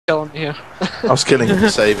killing me here. I was killing him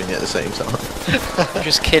and saving it at the same time.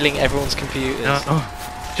 Just killing everyone's computers.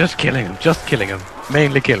 Just killing him,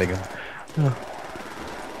 mainly killing him.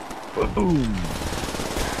 Boom.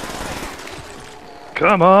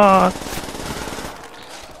 Come on!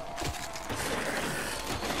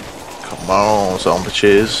 Come on,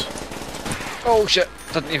 zombies. Oh shit!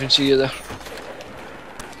 Didn't even see you there.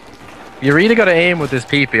 You really gotta aim with this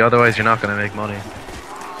peepee, otherwise you're not gonna make money.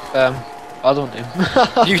 I don't aim.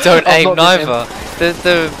 You don't I'm aim not neither.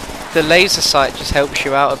 The laser sight just helps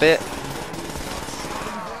you out a bit.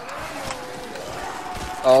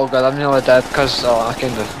 Oh god, I'm nearly dead because I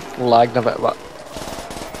kind of lagged a bit, but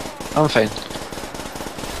I'm fine.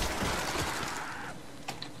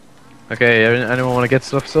 Okay, anyone wanna get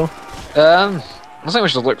stuff still? I think we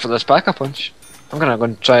should look for this backup punch. I'm gonna go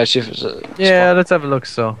and try and see if it's a Yeah, spot. let's have a look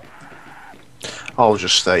so. I'll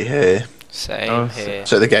just stay here Same here.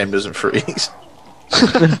 so the game doesn't freeze.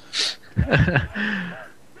 I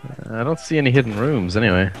don't see any hidden rooms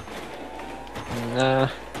anyway. Nah.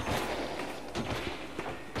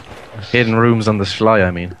 Hidden rooms on the sly,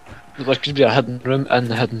 I mean. There could be a hidden room in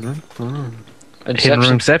the hidden room. Hidden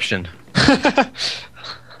Inception. roomception.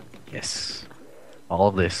 Yes. All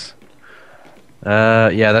of this.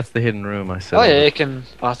 Yeah, that's the hidden room I said. Oh yeah, you can.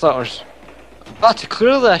 I thought it was. Ah, to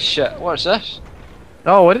clear this shit. What's this?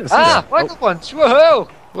 Oh, I didn't see that. Backup punch. Woohoo!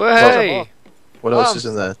 Hey! What else is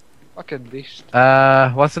in there? Fucking beast.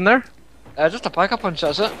 What's in there? Just a backup punch.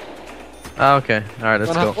 That's it. Ah, okay. Alright, let's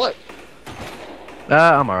Wanna have a go. look?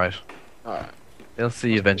 I'm alright. Alright. They'll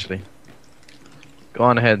see you eventually. Go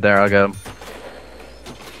on ahead there, I'll get him.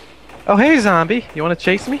 Oh, hey, zombie. You want to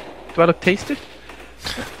chase me? Do I look tasty?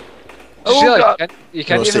 Oh Oh, god! God. You He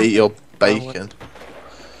can't wants to even. eat your bacon.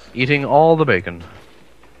 Eating all the bacon.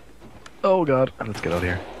 Oh, God. Let's get out of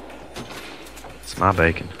here. It's my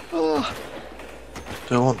bacon. Oh.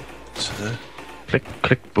 Don't want to. Click,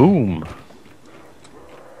 click, boom.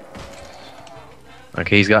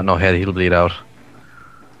 Okay, he's got no head. He'll bleed out.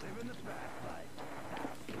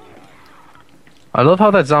 I love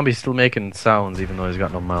how that zombie's still making sounds even though he's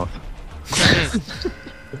got no mouth.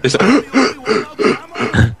 It's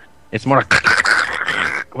It's more like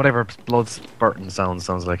whatever blood spurting sounds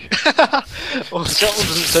like. Oh, something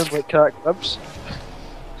doesn't sound like carrot ribs.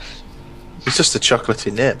 it's just a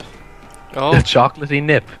chocolatey nib. Oh, A chocolatey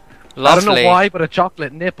nip. I lovely. don't know why, but a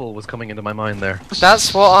chocolate nipple was coming into my mind there.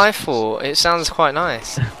 That's what I thought. It sounds quite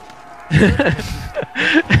nice.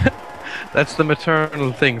 That's the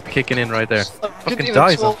maternal thing kicking in right there. Couldn't Fucking even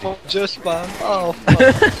die, swallow zombie. just man. Oh fuck.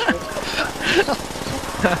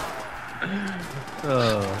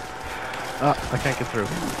 Oh. I can't get through.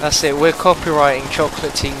 That's it. We're copywriting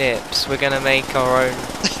chocolatey nips. We're gonna make our own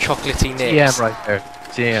chocolatey nips. TM right there.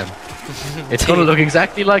 TM. It's gonna look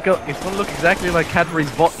exactly like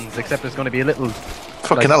Cadbury's buttons, except it's gonna be a little.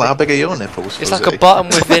 Fucking hell, how big are your nipples? It's like a button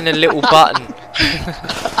within a little button.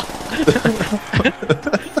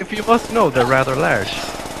 If you must know, they're rather large.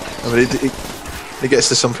 I mean, it gets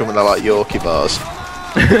to something when they're like Yorkie bars.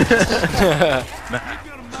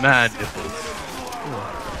 Man nipples.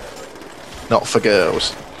 Not for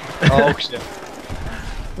girls. Oh shit.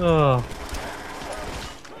 Oh.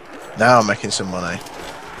 Now I'm making some money.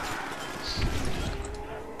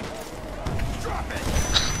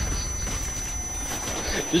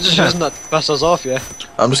 You're just using that to piss us off, yeah?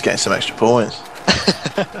 I'm just getting some extra points.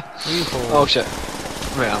 Oh shit.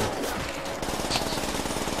 Right.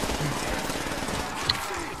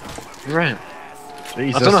 Right.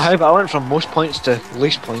 Jesus. I don't know how, but I went from most points to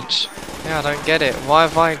least points. Yeah, I don't get it. Why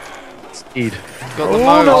have I Speed. got the Oh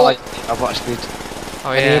mode? no! Like, I've got speed.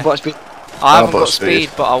 Oh Any yeah. bot speed? I haven't got got speed.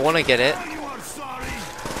 speed, but I want to get it.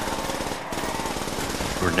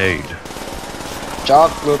 Grenade.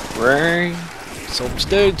 Chocolate rain. Some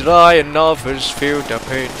stay dry and others feel the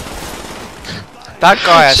pain. That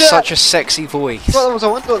guy has Shit. such a sexy voice. Well, there was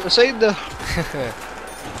a window at the side there.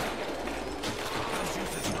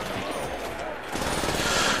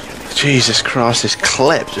 Jesus Christ, this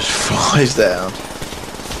clip just flies down.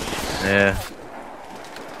 Yeah.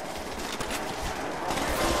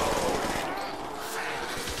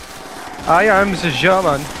 I am the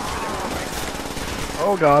German.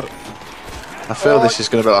 Oh god. I feel this is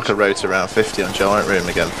going to be like a road to round 50 on Giant Room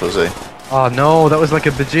again, Fuzzy. Oh no, that was like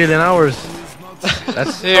a bajillion hours.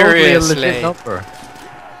 That's totally a Seriously. legit number.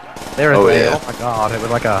 There it Oh, is. yeah. Oh my god, it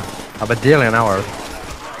was like a bajillion hours.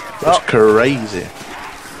 That's crazy.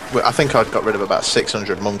 Well, I think I got rid of about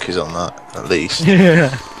 600 monkeys on that, at least.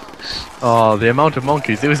 Yeah. Oh, the amount of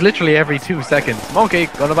monkeys. It was literally every 2 seconds. Monkey,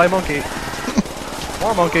 gonna buy monkey.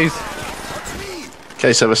 More monkeys.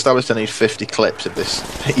 Okay, so I've established I need 50 clips of this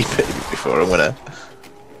EP before I'm gonna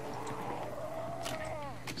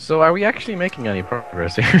So are we actually making any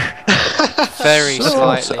progress here? Very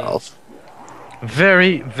slightly.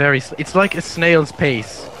 Very, it's like a snail's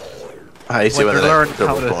pace. I hate it when they don't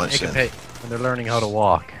double points in. When they're learning how to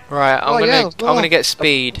walk. Right, I'm well. gonna get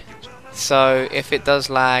speed. So if it does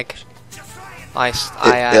lag,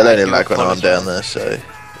 It'll only lag when I'm down there, so...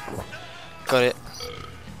 Got it.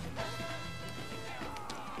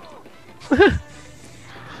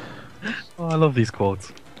 Oh, I love these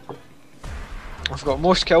quotes. I've got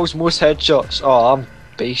most kills, most headshots. Oh, I'm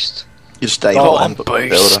beast. You stay I'm builder.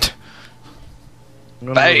 based.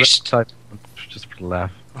 Based. Just for the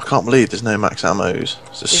laugh. I can't believe there's no max ammos.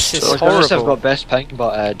 It's This just is so... horrible. I've got best ping,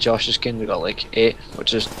 but Josh has kind of got like 8,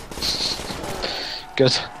 which is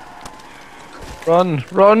good.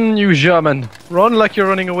 Run, you German! Run like you're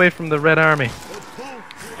running away from the Red Army.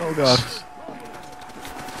 Oh god.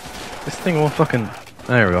 This thing won't fucking...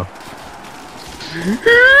 There we go.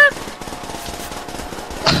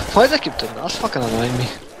 Why do I keep doing that? That's fucking annoying me.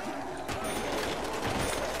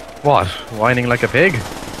 What? Whining like a pig?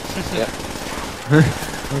 Yeah.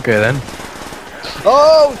 Okay then.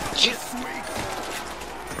 Oh, shit!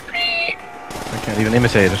 I can't even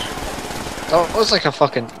imitate it. That was like a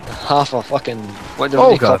fucking half a fucking. What do Oh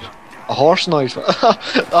they call god. it? A horse noise.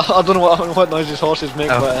 I don't know what noises horses make,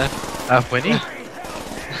 but. A whinny?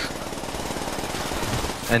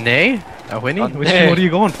 A neigh? A whinny? A Which neigh. one are you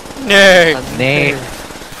going? No. Neigh.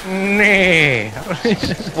 Neigh.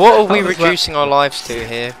 What are we How was that? reducing our lives to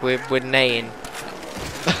here? We're neighing.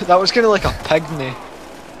 That was kind of like a pig neigh.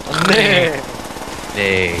 A neigh.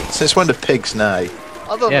 Neigh. Since when do pigs neigh?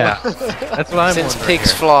 I don't Yeah. know. That's what I'm Since wondering pigs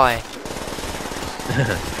here. fly.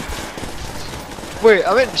 Wait,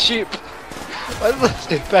 I meant sheep. Why did I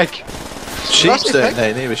say pig? Sheep's That's don't a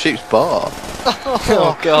neigh neither, sheep's bar.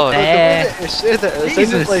 Oh god. The way it said it sounded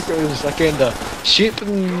Jesus. like it was a kind of sheep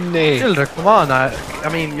neigh. Hilda, come on. I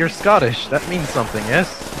mean, you're Scottish. That means something, yes?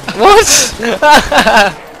 What?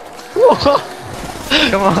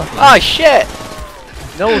 Come on. Oh shit!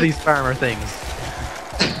 Know these farmer things.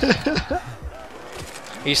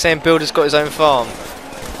 Are you saying Builder's got his own farm?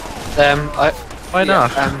 Why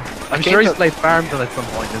not? I'm sure he's kinda- played Farmville at some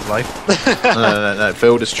point in his life. No.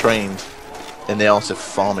 Builder's trained in the art of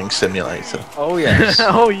farming simulator. Oh yes.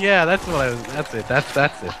 Oh yeah, that's what I was. That's it. That's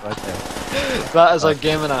it right there. That is a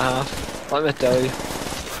game and a half. Let me tell you.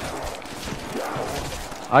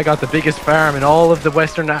 I got the biggest farm in all of the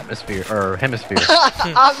Western atmosphere or hemisphere.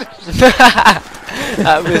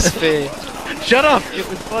 Atmosphere. Shut up! It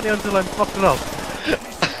was funny until I fucked it up.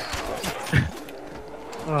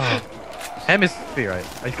 Oh. Hemisphere.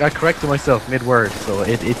 I corrected myself mid-word, so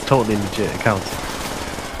it's totally legit. It counts.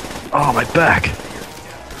 Oh, my back.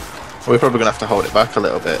 We're probably gonna have to hold it back a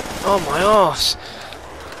little bit Oh my arse.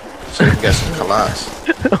 so we can get some collapse.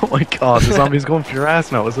 Oh my god, the zombie's going for your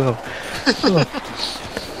ass now as well.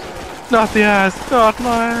 Not the ass, not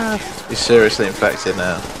my ass. He's seriously infected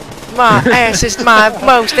now. My ass is my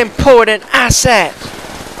most important asset.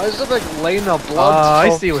 There's a big line of blood. I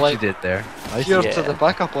from, see what like, you did there. I see. here Yeah. to the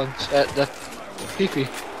backup ones at the PP.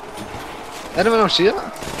 Anyone else see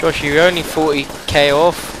that? Josh, you're only 40k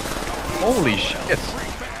off. Holy shit.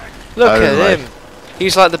 Look Oh, at right. him.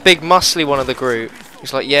 He's like the big muscly one of the group.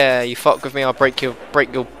 He's like, yeah, you fuck with me, I'll break your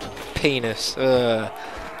penis.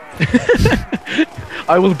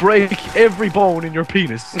 I will break every bone in your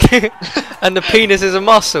penis. And the penis is a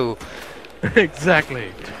muscle.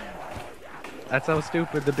 Exactly. That's how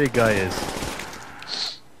stupid the big guy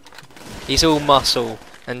is. He's all muscle.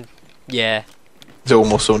 And yeah. He's all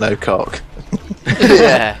muscle, no cock.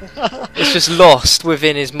 Yeah. It's just lost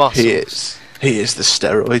within his muscles. He is the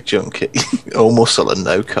steroid junkie. All muscle and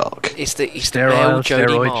no cock. He's the male Sterile Jody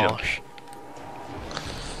steroid Marsh.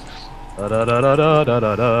 Da da da da da da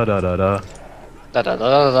da da da da da. Da da da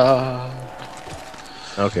da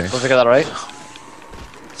da. Okay. Did I get that right?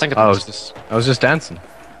 Think I it was just dancing.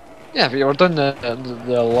 Yeah, but you were doing the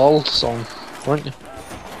LOL song, weren't you?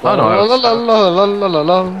 Oh, no, I was-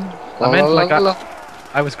 I I meant like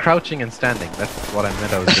I was crouching and standing. That's what I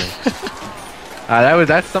meant I was doing.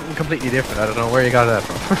 That's something completely different. I don't know where you got that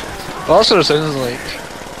from. Well, that's what it sounds like.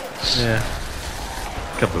 Yeah.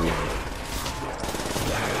 Kaboom.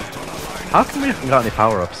 How come we haven't got any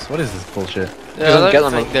power-ups? What is this bullshit? Yeah, don't I get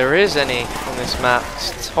don't them. think there is any on this map.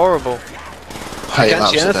 It's horrible. I hate can't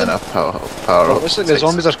maps see that don't anything. have power Oh, up. looks like the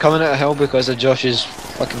zombies are coming out of hell because of Josh's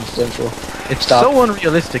fucking flamethrower. It's Stop. so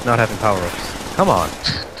unrealistic not having power-ups. Come on.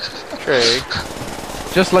 True.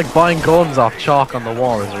 Just like buying guns off chalk on the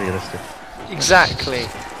wall is realistic. Exactly.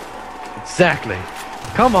 Exactly.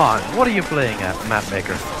 Come on. What are you playing at, map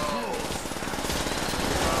maker?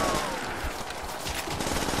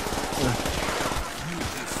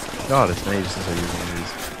 God, it's been ages since I used one of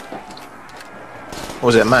these.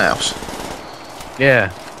 Was it a mouse?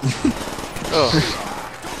 Yeah. Oh.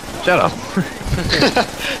 Shut up.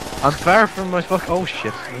 I'm far from my fuck. Oh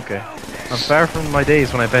shit. Okay. I'm far from my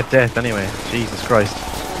days when I bet death. Anyway, Jesus Christ.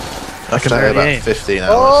 I can barely about aim. 15 hours.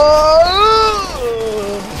 Oh!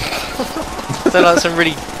 Sound like some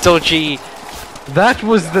really dodgy. That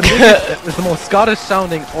was the that was the most Scottish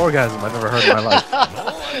sounding orgasm I've ever heard in my life.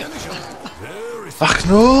 Fuck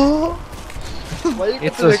no! Why you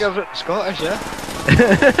It's gonna a- give it Scottish, yeah?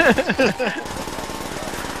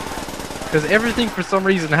 Because everything for some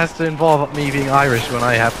reason has to involve me being Irish when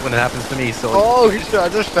it happens to me. So Oh, shit, I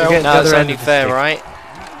just fell. Again, No, the it's other end only of the fair, stick. right?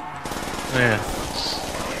 yeah.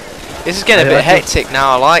 This is getting a I bit think- hectic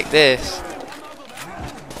now. I like this.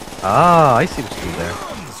 Ah, I see what you do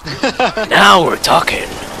there. Now we're talking.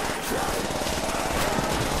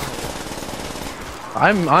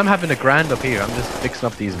 I'm having a grand up here. I'm just fixing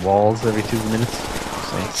up these walls every 2 minutes.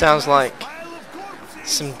 So. Sounds like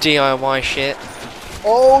some DIY shit.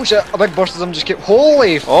 Oh shit, a big burst of them just kept.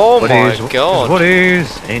 Holy f. Oh What my is- god. What is?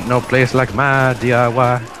 Ain't no place like my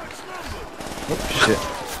DIY. Oh shit.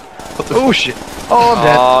 Oh shit. Oh, I'm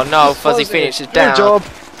dead. Oh no, Fuzzy Phoenix is down. Your job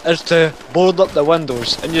is to board up the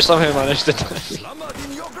windows, and you somehow managed to do it.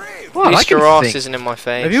 Well, At I least can your ass sing. isn't in my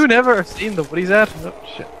face. Have you never seen the Woody's at? Oh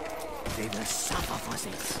shit.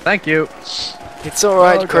 Thank you. It's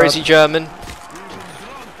alright, Oh, crazy God. German.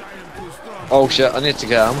 Oh shit, I need to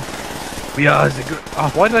get him. We are the good. Oh,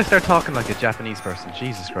 why did I start talking like a Japanese person?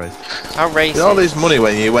 Jesus Christ. How Did all racist. lose money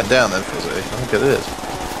when you went down then, Fuzzy? I think it is.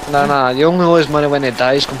 Nah, you only lose money when he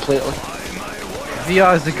dies completely. We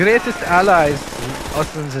are the greatest allies,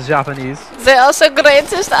 us and the Japanese. They are the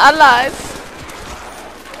greatest allies.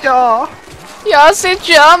 Yeah. You're the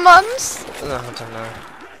Germans. No, I don't know.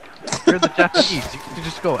 You're the Japanese. You can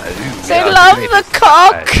just go. They love the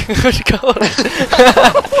cock. God.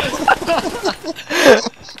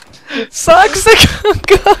 Sucks the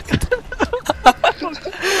cock.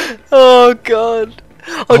 Oh god.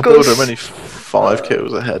 I Oh, got Builder, I'm only 5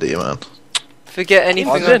 kills ahead of you, man. forget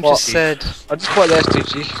anything Oh, I just what? said. I just put the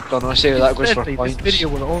STG. Don't know, see how that goes for Incidentally, this points. video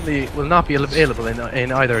will not be available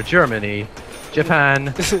in either Germany,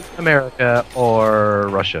 Japan, America, or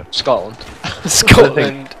Russia. Scotland.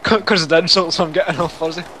 Scotland. Because of the insults I'm getting off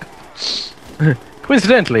Fuzzy.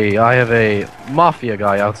 Coincidentally, I have a mafia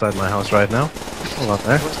guy outside my house right now. Hold on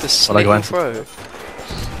there. What's the Well, I go slit your answer- throat?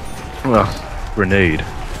 Well, grenade.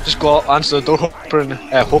 Just go out, answer the door, hoping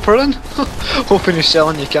hoping he's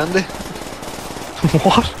selling you candy.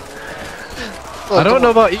 What? I don't know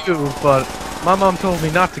about you, but my mom told me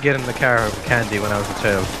not to get in the car with candy when I was a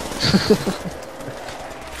child.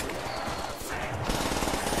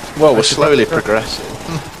 Well, we're slowly progressing.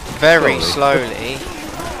 Very Slowly. slowly.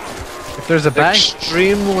 If there's a bank,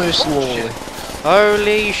 Extremely slowly.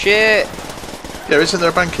 Holy shit. Yeah, isn't there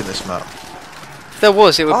a bank in this map? If there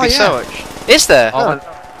was, it would Oh, be so yeah. much. Is there? oh,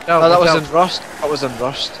 No, that was watch in Rust. That was in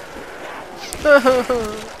Rust.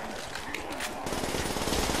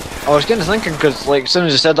 I was kind of thinking, because like, as soon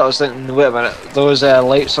as you said that, I was thinking, wait a minute, those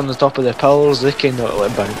lights on the top of the pillars, they kind of look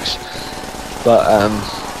like banks. But,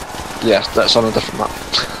 yeah, that's on a different map.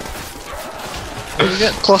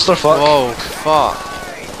 Clusterfuck. Whoa, fuck.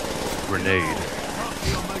 grenade.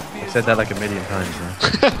 I said that like a million times now.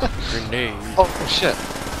 Grenade. Oh, shit.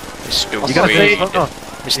 Mr. You gotta say it. Wade. No,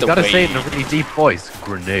 Mr. you gotta say it in a Wade. really deep voice.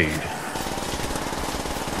 Grenade.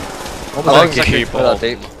 What I was wasn't that? thinking I could go that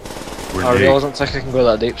deep. I really wasn't thinking I can go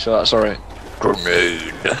that deep, so that's alright.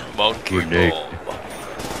 Grenade. Monkey Grenade. bomb.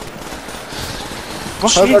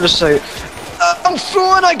 How about I just say, I'm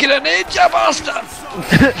throwing a grenade, you bastard!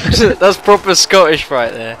 That's proper Scottish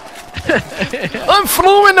right there. I'm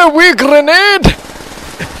throwing a wee grenade!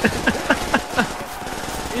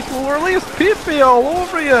 It will release pee-pee all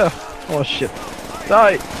over you! Oh shit.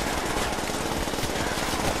 Die!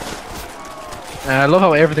 I love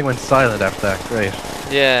how everything went silent after that. Great.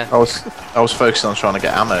 Yeah. I was focusing on trying to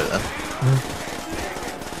get ammo then.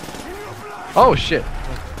 Oh shit.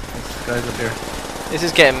 This guy's up here. This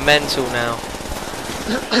is getting mental now.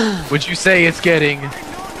 Would you say it's getting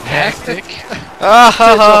hectic? Ah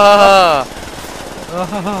ha ha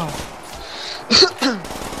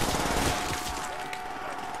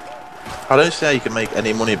I don't see how you can make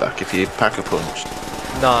any money back if you pack a punch.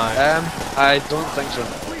 No. I don't think so.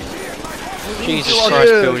 Jesus Oh,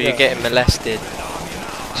 Christ, yeah, Bill, yeah. you're getting molested.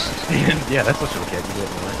 Yeah, that's what you'll get. You get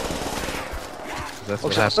me, right? That's Oh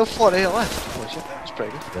what shit, happens. still 48 left. Holy shit, that's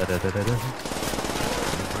pretty good. Da-da-da-da-da.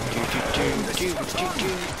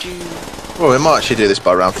 Well, we might actually do this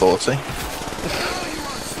by round 40.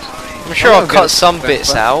 I'm sure I'll cut some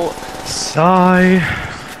bits out. Sigh.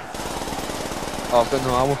 Oh, I've got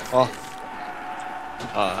no ammo. Oh.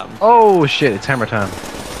 Oh shit! It's hammer time.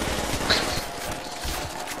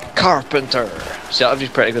 Carpenter. See, that'll be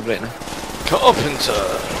pretty good right now.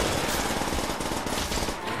 Carpenter.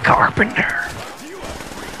 Carpenter.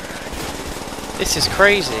 This is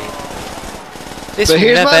crazy. This But will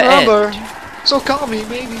here's never my end. number. So call me,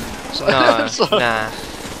 maybe. No, Sorry. nah.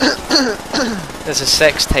 There's a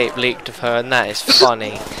sex tape leaked of her, and that is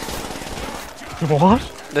funny. What?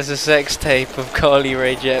 There's a sex tape of Carly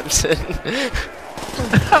Rae Jepsen.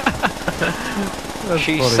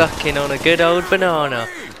 She's sucking on a good old banana.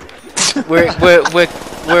 We're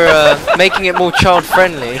making it more child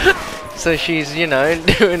friendly, so she's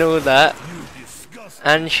doing all that,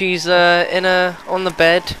 and she's on the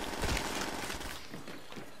bed,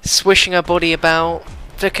 swishing her body about,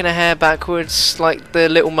 flicking her hair backwards like the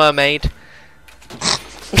Little Mermaid.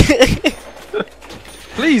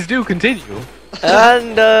 Please do continue.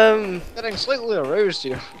 And Getting slightly aroused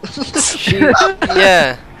here.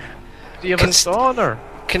 yeah. Do you have a stoner?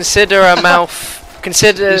 Consider her mouth.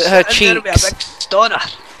 Consider her cheeks.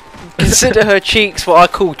 Consider her cheeks what I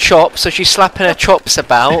call chops. So she's slapping her chops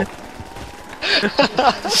about,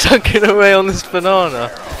 sucking away on this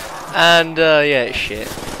banana, and yeah, it's shit.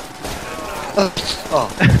 Oh.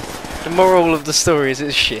 The moral of the story is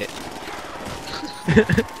it's shit.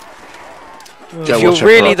 Go If you're watch a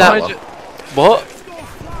really proper that. one. What?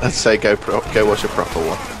 I'd say go watch a proper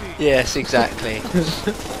one. Yes, exactly.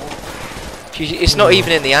 It's not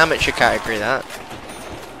even in the amateur category. That.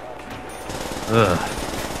 Ugh.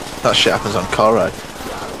 That shit happens on Coro.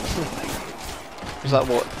 Is that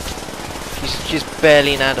what? She's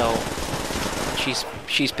barely an adult.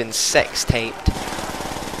 She's been sex taped.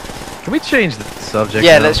 Can we change the subject?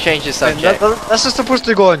 Yeah, now? let's change the subject. This is supposed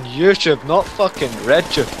to go on YouTube, not fucking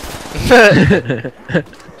RedTube.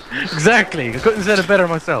 Exactly. I couldn't have said it better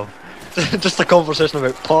myself. Just a conversation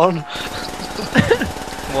about porn.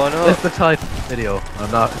 Why That's not? the type of video.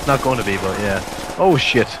 It's not going to be, but yeah. Oh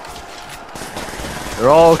shit. They're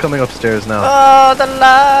all coming upstairs now. Oh, the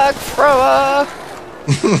lag thrower!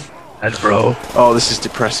 And bro. Oh, this is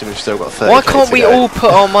depressing. We've still got 30. Why can't we all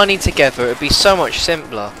put our money together? It'd be so much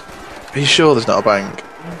simpler. Are you sure there's not a bank?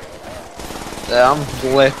 I'm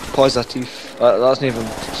way positive. That's not even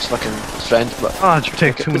fucking French, but Ah, you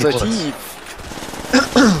take too many bullets.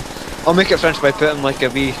 I'll make it French by putting like a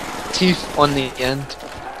wee teeth on the end,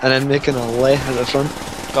 and then making a lay at the front.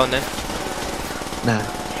 Go on then.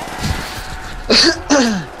 Nah.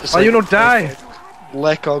 Oh, you don't die.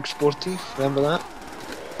 Le Cog Sportif, remember that?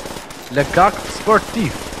 Le coq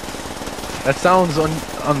sportif. That sounds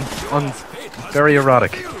very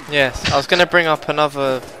erotic. Yes, I was gonna bring up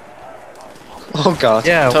another. Oh god.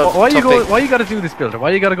 Yeah. Why you topic. Why you gotta do this, Builder? Why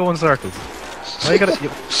you gotta go in circles? Why you gotta?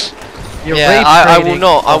 You're Yeah, rape I will trading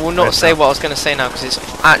not. I up will not right say now. what I was gonna say now because it's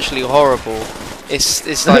actually horrible.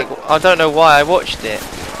 It's like I don't know why I watched it.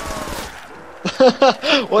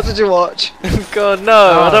 What did you watch? God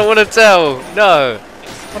no, I don't want to tell. No.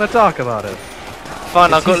 I want to talk about it.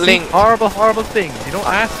 Fine, I've He's got seen linked. horrible things. You don't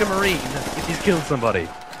ask a marine if he's killed somebody.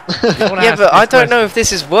 You don't Yeah, ask but I this don't know question. if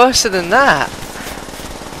this is worse than that.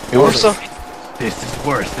 It wasn't, This is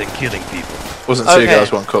worse than killing people. wasn't Two Okay.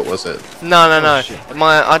 Girls One Cup, was it? No. shit.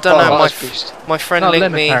 I don't know. that's beast. My friend Not linked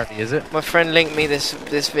lemon me. party, is it? My friend linked me this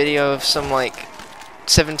video of some like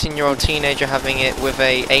 17-year-old teenager having it with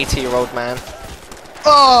a 80-year-old man,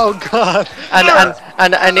 Oh god.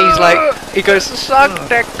 and he's like, he goes, suck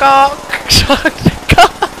the cock, suck the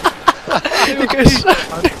cock. He goes,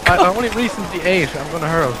 suck the I cock. only recently ate. I'm gonna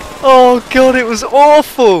hurl. Oh god, it was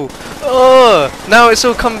awful. Oh, now it's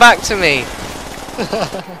all come back to me.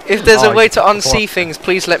 If there's a Oh, way you to unsee poor- things,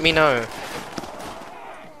 please let me know.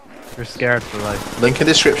 You're scared for life. Link in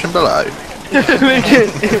description below.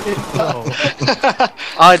 Oh.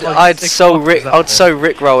 I'd like 6 so boxes out I'd there. so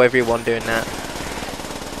rickroll everyone doing that.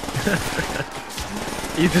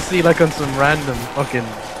 You just see like on some random fucking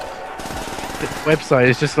website.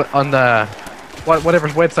 It's just like on the whatever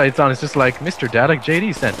website it's on. It's just like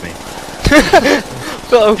MrDalekJD sent me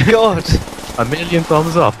Oh god. 1,000,000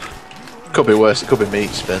 thumbs up. Could be worse. It could be meat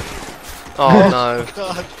spin. Oh no.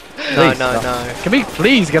 God. No, Please no, stop. no. Can we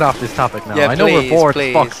please get off this topic now? Yeah, I know please, we're bored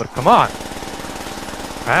please. as fuck, but come on.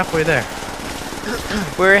 We're halfway there.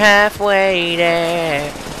 We're halfway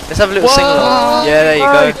there. Let's have a little sing along. Yeah, there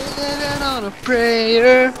you go. Living on a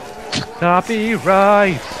prayer.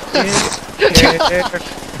 Copyright. in here.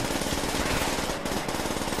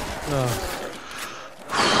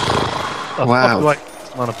 Oh, Wow. fuck do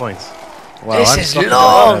I- a lot of points. Wow, This I'm is fucking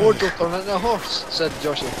long. bad. Would go turn into a horse, said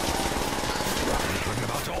Joshy.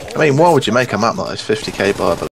 I mean, why would you make a map like this? 50k bar?